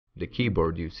The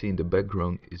keyboard you see in the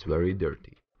background is very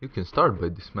dirty. You can start by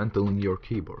dismantling your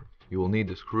keyboard. You will need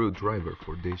a screwdriver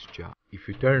for this job. If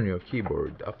you turn your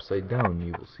keyboard upside down,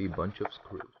 you will see a bunch of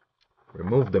screws.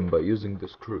 Remove them by using the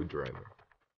screwdriver.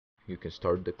 You can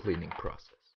start the cleaning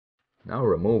process. Now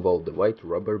remove all the white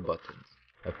rubber buttons.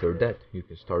 After that, you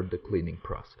can start the cleaning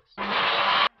process.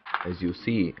 As you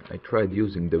see, I tried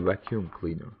using the vacuum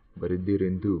cleaner, but it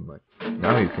didn't do much.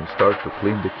 Now you can start to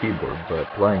clean the keyboard by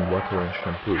applying water and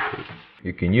shampoo to it.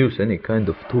 You can use any kind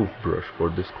of toothbrush for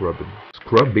the scrubbing.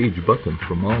 Scrub each button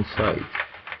from all sides.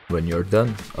 When you're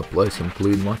done, apply some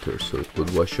clean water so it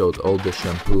would wash out all the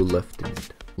shampoo left in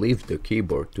it. Leave the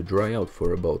keyboard to dry out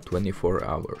for about 24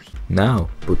 hours. Now,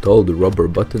 put all the rubber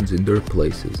buttons in their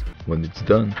places. When it's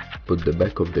done, put the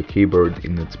back of the keyboard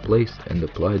in its place and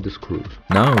apply the screws.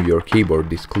 Now your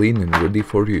keyboard is clean and ready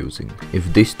for using. If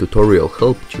this tutorial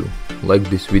helped you, like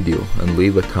this video and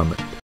leave a comment.